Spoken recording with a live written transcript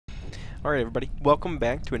Alright everybody, welcome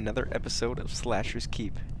back to another episode of Slasher's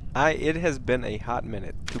Keep. It has been a hot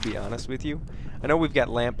minute, to be honest with you. I know we've got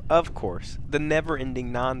Lamp, of course, the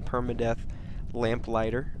never-ending non-permadeath lamp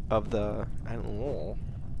lighter of the... I don't know.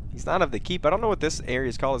 He's not of the keep. I don't know what this area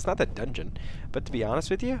is called. It's not the dungeon. But to be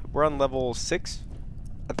honest with you, we're on level 6.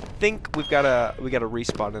 I think we got a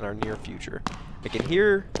respawn in our near future. I can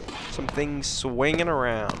hear some things swinging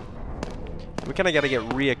around. We kind of got to get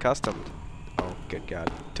reaccustomed. Oh, good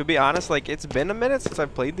God. To be honest, like, it's been a minute since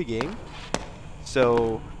I've played the game.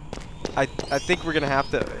 So, I think we're going to have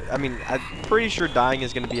to... I mean, I'm pretty sure dying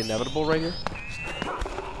is going to be inevitable right here.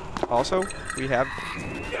 Also, we have...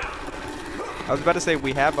 I was about to say,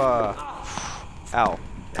 we have,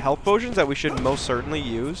 health potions that we should most certainly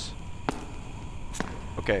use.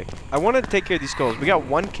 Okay. I want to take care of these skulls. We got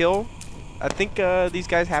one kill. I think, these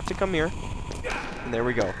guys have to come here. And there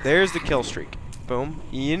we go. There's the kill streak. Boom.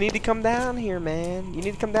 You need to come down here, man. You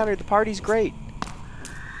need to come down here. The party's great.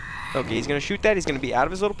 Okay, he's going to shoot that. He's going to be out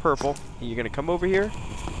of his little purple. You're going to come over here.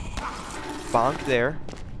 Bonk there.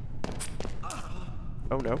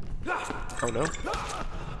 Oh, no. Oh, no.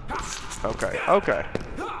 Okay, okay.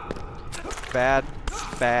 Bad.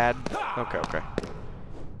 Bad. Okay, okay.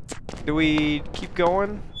 Do we keep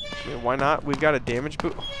going? I mean, why not? We've got a damage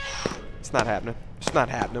boot. It's not happening. It's not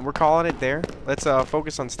happening. We're calling it there. Let's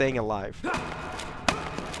focus on staying alive.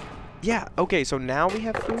 Yeah, okay, so now we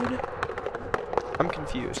have food? I'm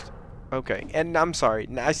confused. Okay, and I'm sorry.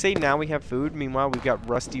 I say now we have food. Meanwhile, we've got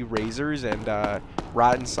rusty razors and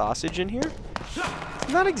rotten sausage in here.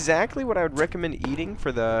 It's not exactly what I would recommend eating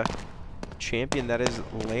for the champion that is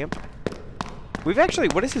Lamp. We've actually...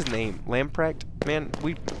 What is his name? Lampract? Man,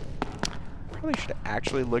 we probably should have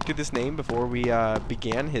actually looked at this name before we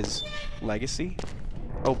began his legacy.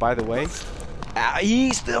 Oh, by the way,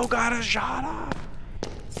 he still got a shot off.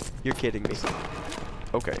 You're kidding me.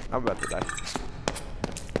 Okay, I'm about to die.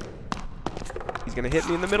 He's gonna hit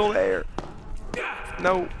me in the middle of the air.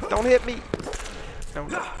 No, don't hit me. No,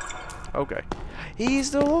 no. Okay. He's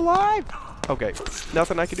still alive. Okay,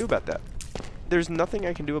 nothing I can do about that. There's nothing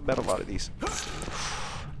I can do about a lot of these.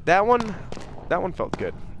 That one felt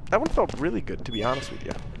good. That one felt really good, to be honest with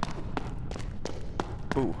you.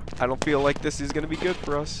 Ooh, I don't feel like this is gonna be good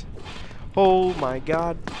for us. Oh my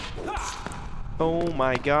God. Oh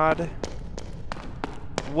my God.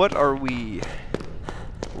 What are we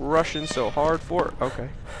rushing so hard for? Okay.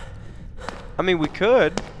 I mean, we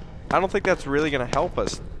could. I don't think that's really gonna help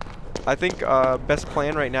us. I think best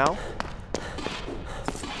plan right now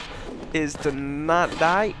is to not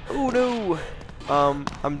die. Oh no.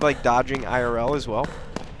 I'm like dodging IRL as well.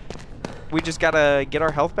 We just gotta get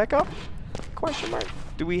our health back up? Question mark.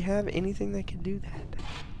 Do we have anything that can do that?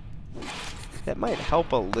 That might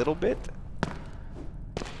help a little bit.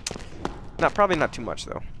 Probably not too much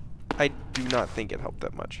though. I do not think it helped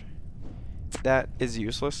that much. That is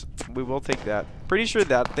useless. We will take that. Pretty sure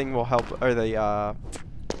that thing will help, or the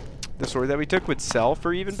sword that we took would sell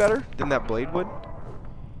for even better than that blade would.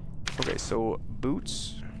 Okay, so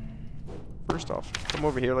boots. First off, come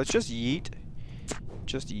over here. Let's just yeet.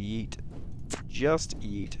 Just yeet. Just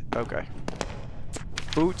yeet. Okay.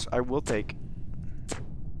 Boots, I will take.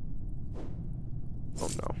 Oh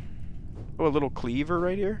no. Oh, a little cleaver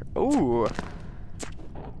right here. Ooh.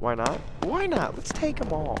 Why not? Why not? Let's take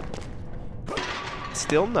them all.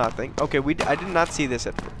 Still nothing. Okay, I did not see this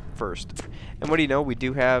at first. And what do you know? We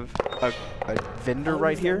do have a vendor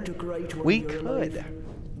right here. We could.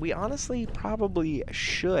 We honestly probably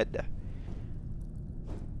should.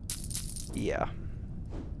 Yeah.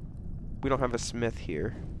 We don't have a smith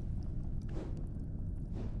here.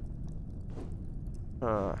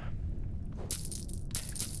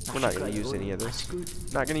 We're not going to use any of this.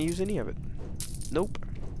 Not going to use any of it. Nope.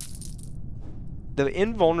 The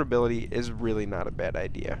invulnerability is really not a bad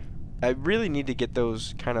idea. I really need to get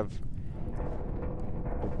those kind of...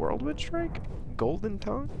 A whirlwind strike? Golden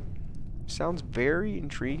tongue? Sounds very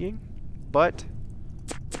intriguing. But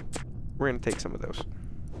we're going to take some of those.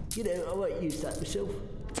 You know, I might use that myself.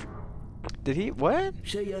 Did he? What?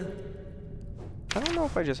 See ya. I don't know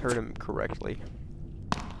if I just heard him correctly.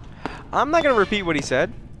 I'm not going to repeat what he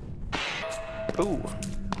said. Ooh.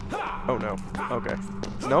 Oh, no. Okay.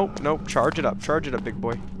 Nope, nope. Charge it up. Charge it up, big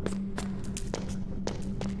boy.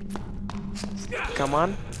 Come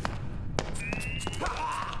on.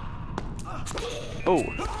 Oh.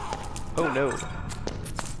 Oh, no.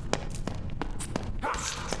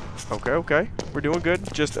 Okay, okay. We're doing good.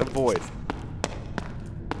 Just avoid.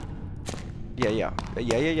 Yeah, yeah.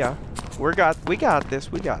 Yeah, yeah, yeah. We got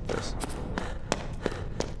this. We got this.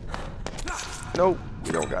 Nope.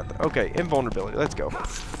 We don't got that. Okay, invulnerability. Let's go.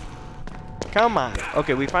 Come on.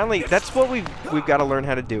 Okay, we finally... That's what we've got to learn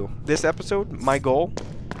how to do. This episode, my goal...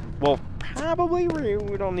 Well, probably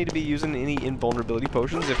we don't need to be using any invulnerability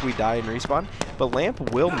potions if we die and respawn. But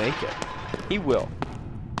Lamp will make it. He will.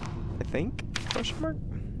 I think? Question mark?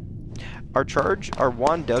 Our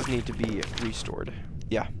wand does need to be restored.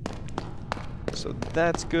 Yeah. So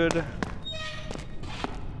that's good.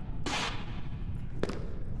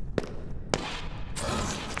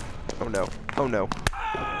 Oh no. Oh no.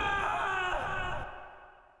 I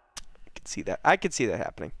could see that. I could see that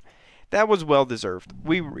happening. That was well deserved.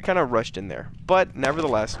 We kind of rushed in there. But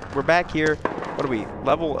nevertheless, we're back here. What are we?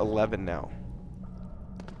 Level 11 now.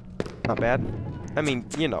 Not bad. I mean,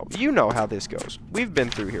 you know how this goes. We've been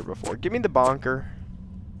through here before. Give me the bonker.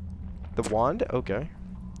 The wand? Okay.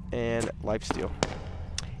 And lifesteal.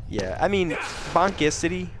 Yeah, I mean,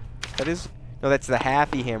 bonkicity. That is... No, that's the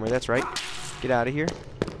halfy hammer. That's right. Get out of here.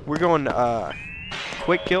 We're going,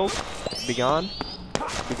 quick kills. Be gone.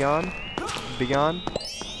 Be gone. Be gone.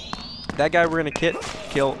 That guy we're gonna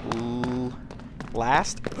kill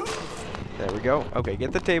last. There we go. Okay,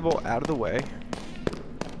 get the table out of the way.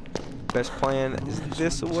 Best plan is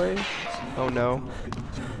this away. Oh no.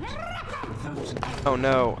 Oh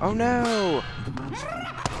no. Oh no!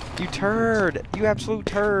 You turd! You absolute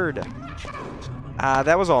turd!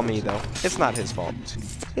 That was all me though. It's not his fault.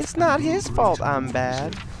 It's not his fault I'm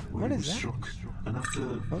bad. What is that?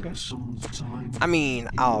 Okay. I mean,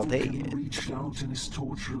 I'll take it.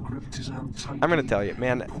 I'm gonna tell you,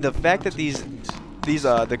 man, the fact that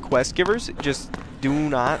the quest givers just do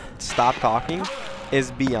not stop talking is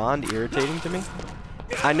beyond irritating to me.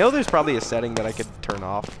 I know there's probably a setting that I could turn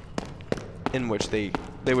off in which they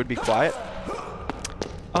would be quiet.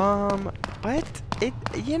 But it,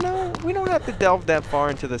 you know, we don't have to delve that far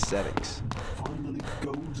into the settings.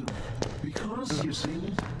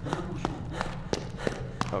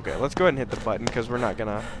 Okay, let's go ahead and hit the button because we're not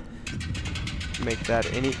gonna make that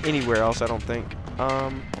anywhere else, I don't think.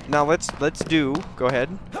 Now let's go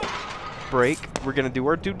ahead. Break. We're gonna do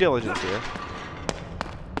our due diligence here.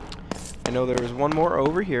 I know there is one more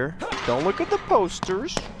over here. Don't look at the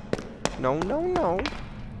posters. No, no, no.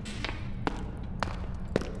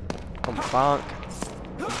 Oh, bonk.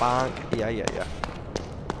 Bonk. Yeah, yeah, yeah.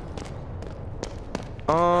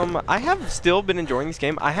 I have still been enjoying this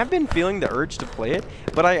game. I have been feeling the urge to play it,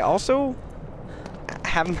 but I also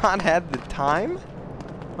have not had the time,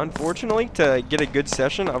 unfortunately, to get a good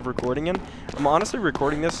session of recording in. I'm honestly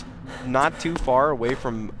recording this not too far away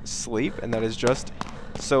from sleep, and that is just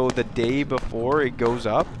so the day before it goes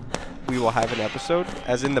up, we will have an episode,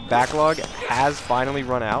 as in the backlog has finally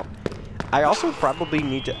run out. I also probably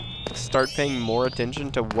need to start paying more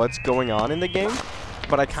attention to what's going on in the game.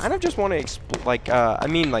 But I kind of just want to I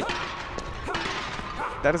mean, like,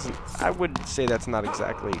 that isn't, I would say that's not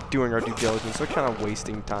exactly doing our due diligence. We're kind of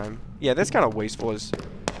wasting time. Yeah, that's kind of wasteful, is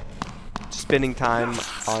spending time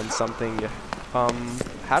on something.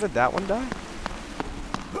 How did that one die?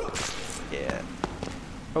 Yeah.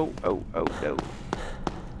 Oh, oh, oh, no.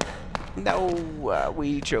 No,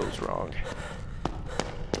 we chose wrong.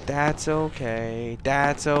 That's okay.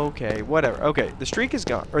 That's okay. Whatever. Okay, the streak is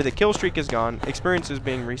gone. Or the kill streak is gone. Experience is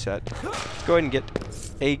being reset. Let's go ahead and get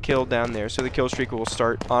a kill down there. So the kill streak will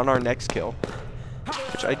start on our next kill.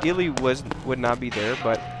 Which ideally would not be there,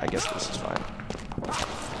 but I guess this is fine.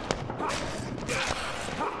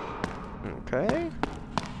 Okay.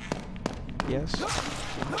 Yes.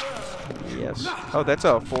 Yes. Oh, that's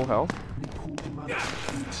a full health.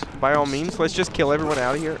 By all means, let's just kill everyone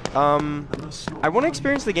out of here. I want to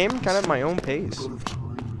experience the game kind of at my own pace.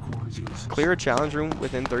 Clear a challenge room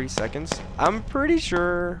within 30 seconds. I'm pretty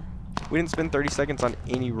sure we didn't spend 30 seconds on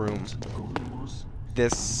any room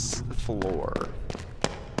this floor.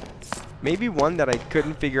 Maybe one that I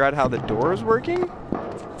couldn't figure out how the door was working.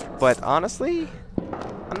 But honestly,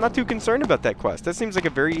 I'm not too concerned about that quest. That seems like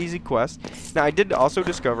a very easy quest. Now, I did also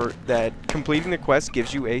discover that completing the quest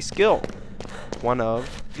gives you a skill. One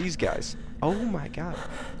of these guys. Oh my god.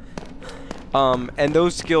 And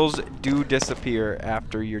those skills do disappear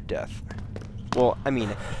after your death. Well, I mean,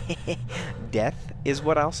 death is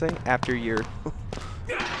what I'll say after your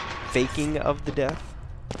faking of the death.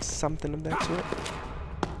 Something of that sort.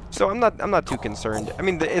 So I'm not too concerned. I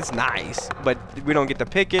mean, it's nice, but we don't get to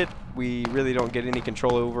pick it. We really don't get any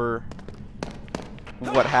control over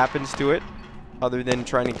what happens to it, other than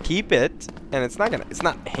trying to keep it. And it's not it's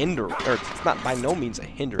not by no means a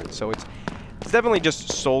hindrance. So it's definitely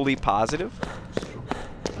just solely positive.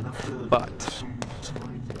 But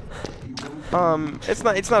it's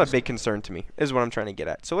not a big concern to me, is what I'm trying to get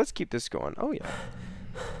at. So let's keep this going. Oh yeah.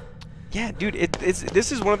 Yeah, dude,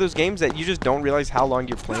 this is one of those games that you just don't realize how long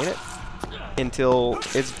you're playing it. until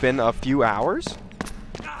it's been a few hours.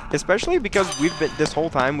 Especially because this whole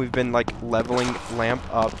time we've been like leveling Lamp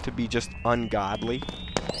up to be just ungodly.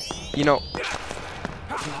 You know,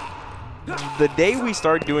 the day we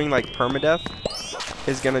start doing like permadeath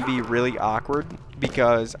is gonna be really awkward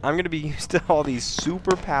because I'm gonna be used to all these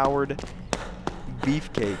super powered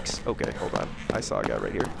beefcakes. Okay, hold on. I saw a guy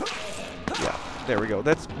right here. Yeah, there we go.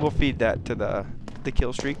 We'll feed that to the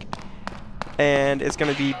kill streak. And it's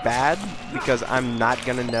gonna be bad because I'm not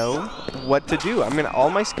gonna know what to do. All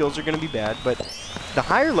my skills are gonna be bad, but the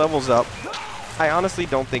higher levels up, I honestly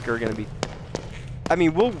don't think are gonna be.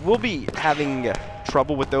 We'll be having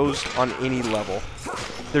trouble with those on any level.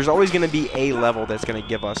 There's always gonna be a level that's gonna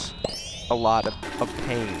give us a lot of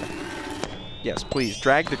pain. Yes, please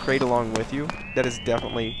drag the crate along with you. That is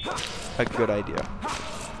definitely a good idea.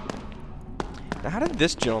 Now, how did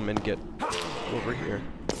this gentleman get over here?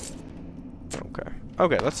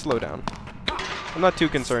 Okay, let's slow down. I'm not too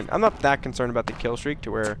concerned. I'm not that concerned about the kill streak to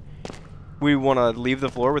where we want to leave the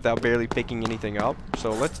floor without barely picking anything up.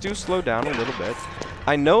 So let's slow down a little bit.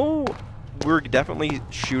 I know we're definitely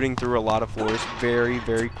shooting through a lot of floors very,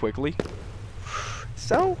 very quickly.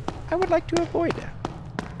 So I would like to avoid that.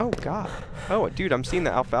 Oh, God. Oh, dude, I'm seeing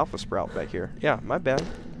the alfalfa sprout back here. Yeah, my bad.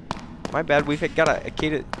 My bad. We've got a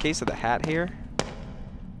case of the hat here.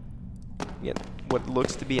 Yeah, what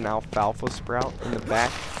looks to be an alfalfa sprout in the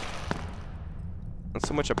back. Not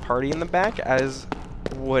so much a party in the back as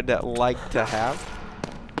would like to have.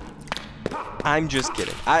 I'm just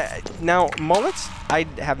kidding. Now mullets,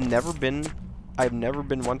 I've never been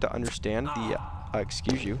one to understand the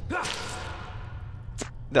excuse you,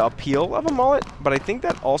 the appeal of a mullet, but I think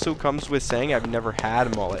that also comes with saying I've never had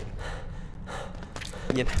a mullet.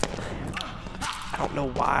 You know, I don't know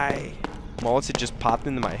why mullets had just popped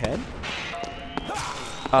into my head.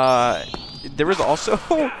 There was also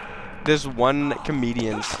this one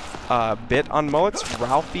comedian's bit on mullets,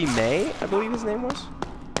 Ralphie May, I believe his name was.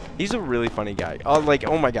 He's a really funny guy. Oh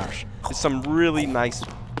my gosh, some really nice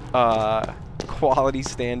quality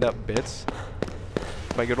stand-up bits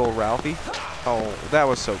by good old Ralphie. Oh, that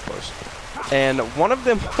was so close. And one of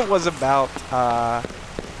them was about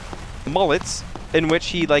mullets, in which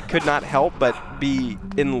he like could not help but be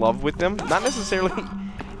in love with them. Not necessarily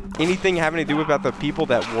anything having to do about the people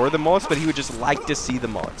that wore the mullets, but he would just like to see the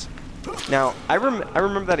mullets. Now, I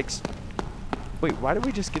remember that. Wait, why did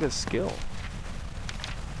we just get a skill?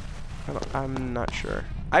 I'm not sure.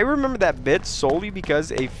 I remember that bit solely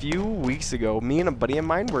because a few weeks ago, me and a buddy of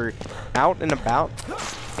mine were out and about,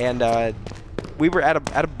 and we were at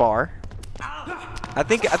a bar. I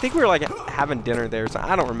think we were like having dinner there, so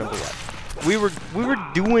I don't remember what. We were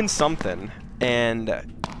doing something, and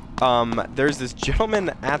there's this gentleman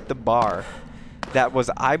at the bar that was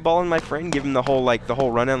eyeballing my friend, giving the whole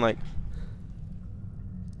rundown, like,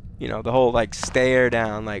 you know, the whole like stare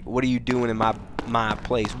down, like, what are you doing in my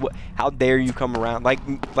place? How dare you come around?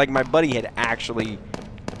 Like my buddy had actually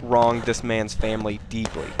wronged this man's family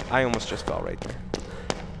deeply. I almost just fell right there.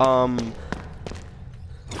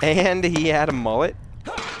 And he had a mullet.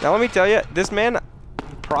 Now let me tell you, this man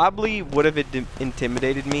probably would have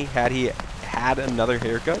intimidated me had he had another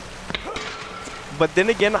haircut. But then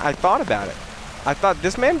again, I thought about it. I thought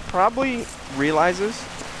this man probably realizes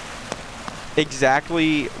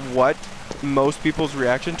exactly what most people's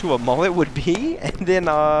reaction to a mullet would be, and then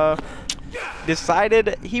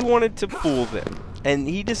decided he wanted to fool them. And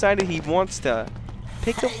he decided he wants to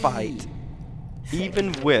pick a fight,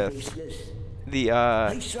 even with the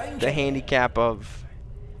handicap of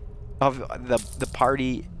the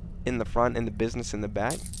party in the front and the business in the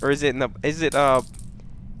back. Or is it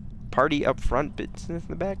party up front, business in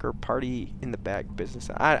the back, or party in the back, business?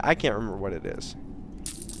 I can't remember what it is.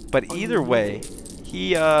 But either way,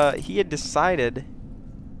 he had decided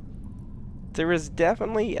there was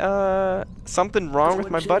definitely something wrong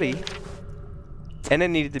with my buddy, and it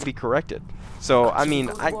needed to be corrected. So I mean,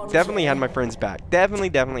 I definitely had my friend's back.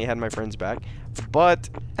 Definitely had my friend's back. But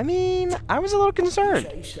I mean, I was a little concerned.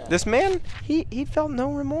 This man, he felt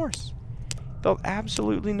no remorse. Felt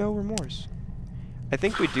absolutely no remorse. I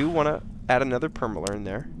think we do want to add another permaler in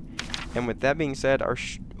there. And with that being said,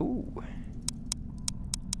 ooh.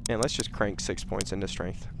 And let's just crank 6 points into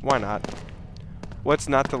strength. Why not? What's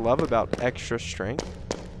not to love about extra strength?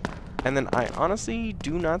 And then I honestly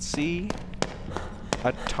do not see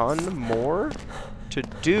a ton more to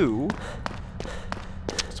do.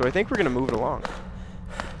 So I think we're going to move it along.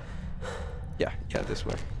 Yeah, this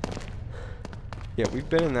way. Yeah, we've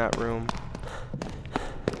been in that room.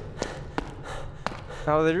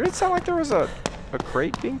 Now, there did sound like there was a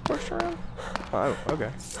crate being pushed around. Oh, okay.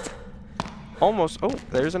 Almost. Oh,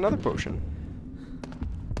 there's another potion.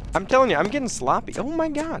 I'm telling you, I'm getting sloppy. Oh my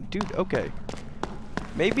god, dude, okay.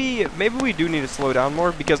 Maybe we do need to slow down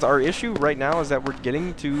more, because our issue right now is that we're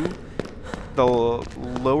getting to the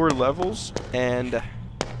lower levels and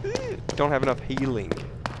don't have enough healing.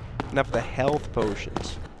 Enough of the health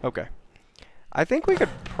potions. Okay. I think we could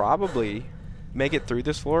probably make it through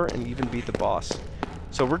this floor and even beat the boss.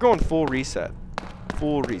 So we're going full reset.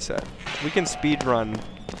 Full reset. We can speed run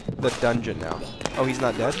the dungeon now. Oh, he's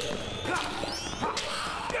not dead?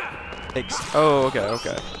 Oh, okay,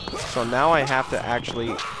 okay. So now I have to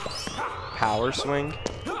actually power swing.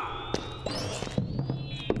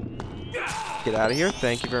 Get out of here.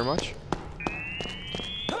 Thank you very much.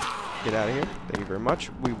 Get out of here. Thank you very much.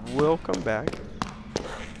 We will come back.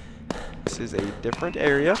 This is a different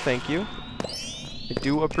area. Thank you. I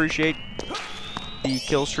do appreciate the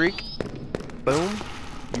kill streak. Boom.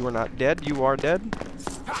 You are not dead. You are dead.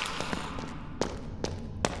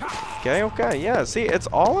 Okay, okay. Yeah, see, it's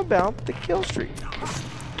all about the kill streak.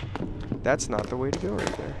 That's not the way to go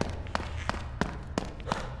right there.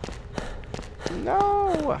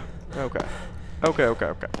 No. Okay. Okay, okay,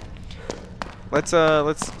 okay. Let's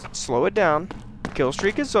slow it down. Kill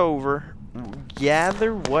streak is over.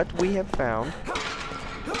 Gather what we have found.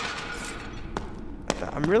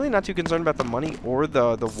 I'm really not too concerned about the money or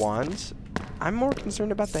the wands. I'm more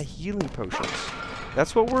concerned about the healing potions.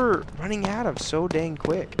 That's what we're running out of so dang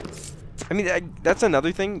quick. I mean, that's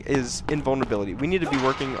another thing, is invulnerability. We need to be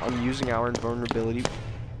working on using our invulnerability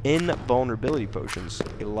potions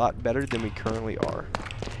a lot better than we currently are.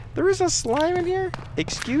 There is a slime in here?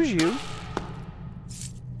 Excuse you.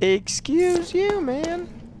 Excuse you, man.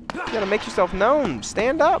 You gotta make yourself known.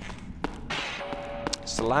 Stand up.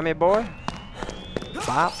 Slimy boy.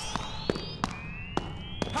 Bop.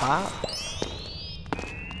 Bop.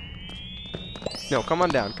 No, come on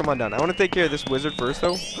down. Come on down. I want to take care of this wizard first,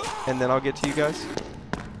 though. And then I'll get to you guys.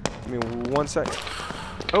 Give me 1 sec.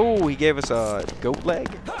 Oh, he gave us a goat leg.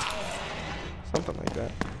 Something like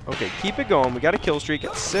that. Okay, keep it going. We got a kill streak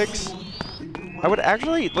at 6. I would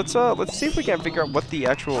actually, let's see if we can figure out what the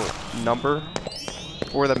actual number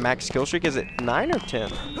for the max kill streak is. It 9 or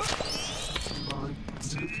 10?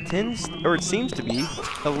 10, or it seems to be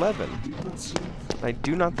 11. I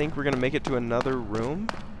do not think we're gonna make it to another room.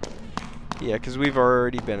 Yeah, because we've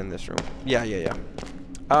already been in this room. Yeah, yeah,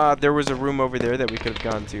 yeah. There was a room over there that we could have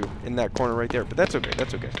gone to in that corner right there, but that's okay.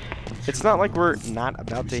 That's okay. It's not like we're not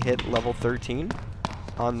about to hit level 13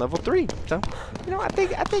 on level 3. So, you know, I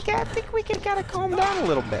think we can kind of calm down a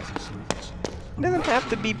little bit. It doesn't have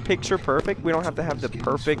to be picture perfect. We don't have to have the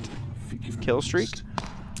perfect kill streak.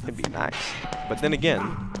 It'd be nice. But then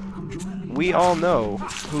again, we all know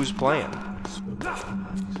who's playing.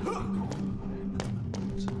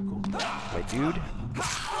 My dude.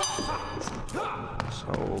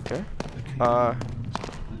 Okay.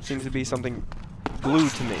 Seems to be something blue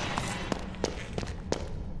to me.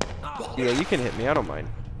 Yeah, you can hit me. I don't mind.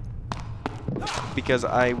 Because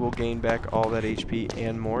I will gain back all that HP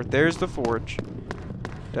and more. There's the forge.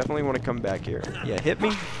 Definitely want to come back here. Yeah, hit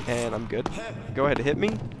me, and I'm good. Go ahead and hit me,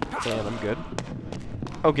 and I'm good.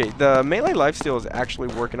 Okay, the melee lifesteal is actually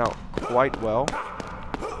working out quite well.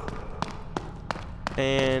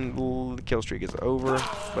 And the kill streak is over.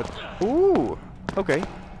 But, ooh, okay.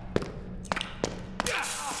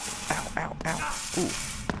 Ow, ow, ow. Ooh.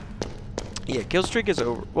 Yeah, kill streak is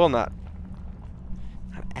over. Well, not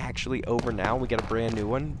actually over now. We got a brand new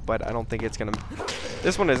one, but I don't think it's gonna.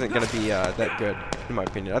 This one isn't gonna be that good, in my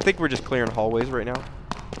opinion. I think we're just clearing hallways right now.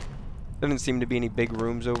 Doesn't seem to be any big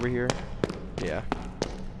rooms over here. Yeah,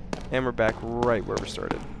 and we're back right where we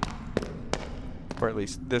started, or at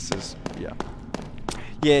least this is. Yeah.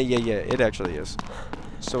 Yeah. It actually is.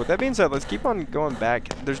 So with that being said, let's keep on going back.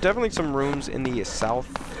 There's definitely some rooms in the south.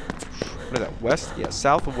 What is that? West? Yeah,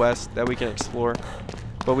 southwest that we can explore.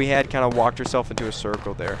 But we had kind of walked ourselves into a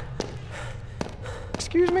circle there.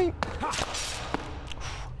 Excuse me.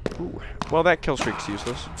 Ooh. Well, that kill streak's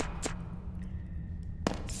useless.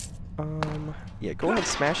 Yeah, go ahead,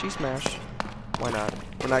 smashy smash. Why not?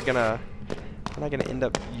 We're not gonna end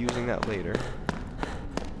up using that later.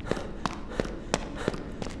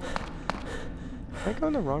 Am I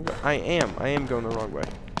going the wrong way? I am going the wrong way.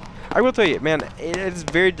 I will tell you, man, it's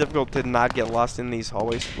very difficult to not get lost in these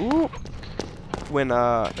hallways. Ooh. When,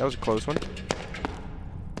 that was a close one.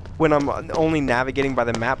 When I'm only navigating by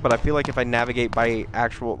the map, but I feel like if I navigate by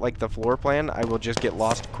actual, like, the floor plan, I will just get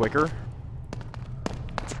lost quicker.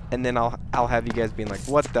 And then I'll have you guys being like,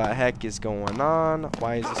 what the heck is going on?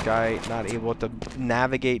 Why is this guy not able to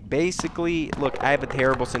navigate? Basically, look, I have a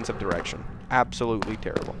terrible sense of direction. Absolutely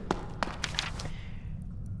terrible.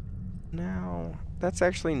 Now, That's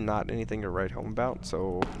actually not anything to write home about,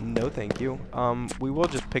 so no thank you. We will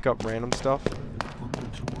just pick up random stuff.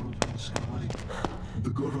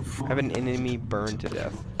 Have an enemy burned to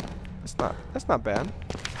death. That's not bad.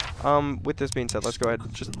 With this being said, let's go ahead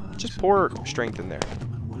and just pour strength in there.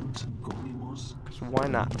 Cause why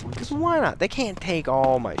not? Because why not? They can't take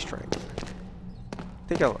all my strength.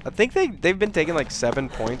 I think they've been taking like 7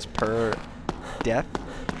 points per death.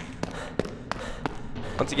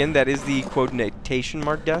 Once again, that is the quotation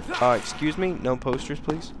mark death. Excuse me, no posters,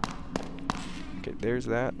 please. Okay, there's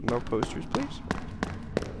that. No posters, please.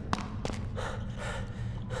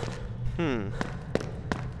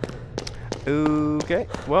 Okay,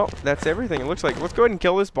 well, that's everything. It looks like. Let's go ahead and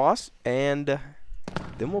kill this boss, and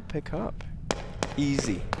then we'll pick up.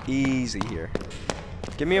 Easy here.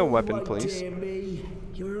 Give me a weapon, please.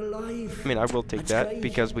 You're alive. I mean, I will take that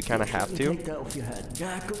because we kind of have to. Take that off your head.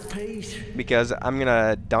 Jack up, please. Because I'm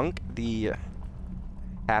gonna dunk the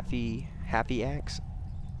happy axe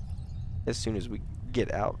as soon as we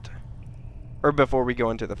get out, or before we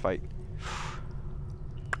go into the fight.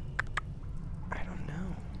 I don't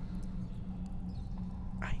know.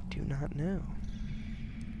 I do not know.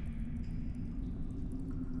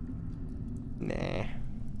 Nah.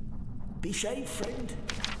 Be safe, friend.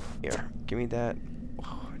 Here, give me that.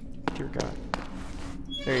 Oh, dear God.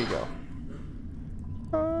 There you go.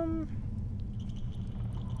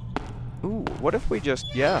 Ooh, what if we just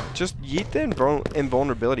yeet the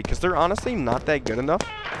invulnerability, because they're honestly not that good enough.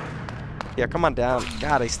 Yeah, come on down.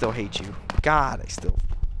 God, I still hate you. God, I still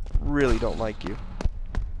really don't like you.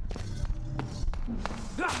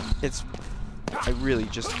 I really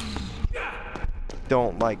just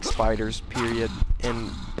don't like spiders, period.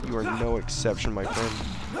 And you are no exception, my friend.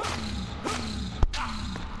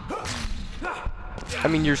 I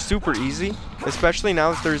mean, you're super easy, especially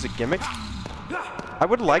now that there's a gimmick. I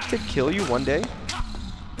would like to kill you one day.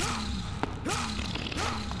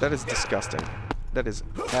 That is disgusting. That is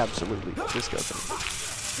absolutely disgusting.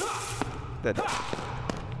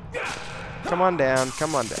 Come on down.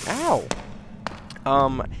 Come on down.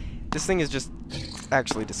 Ow! This thing is just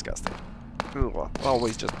actually disgusting. Ugh,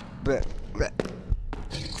 always just... bleh, bleh.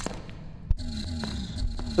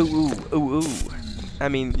 Ooh. I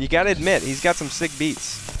mean, you gotta admit, he's got some sick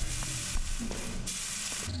beats.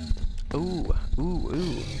 Ooh.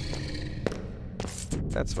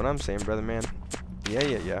 That's what I'm saying, brother man.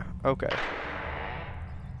 Yeah. Okay.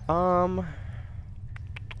 Yeah,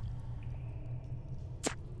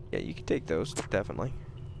 you can take those, definitely.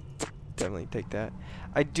 Definitely take that.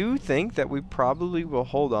 I do think that we probably will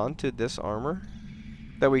hold on to this armor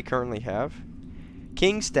that we currently have.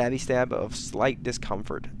 King Stabby Stab of Slight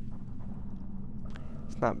Discomfort.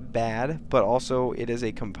 It's not bad, but also it is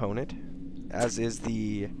a component, as is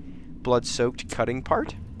the blood-soaked cutting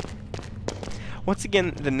part. Once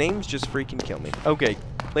again, the names just freaking kill me. Okay,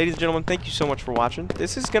 ladies and gentlemen, thank you so much for watching.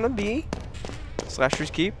 This is going to be Slasher's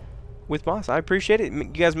Keep with Bawsse. I appreciate it. You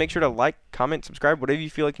guys make sure to like, comment, subscribe, whatever you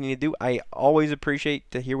feel like you need to do. I always appreciate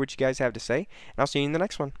to hear what you guys have to say. And I'll see you in the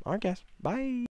next one. Alright, guys. Bye.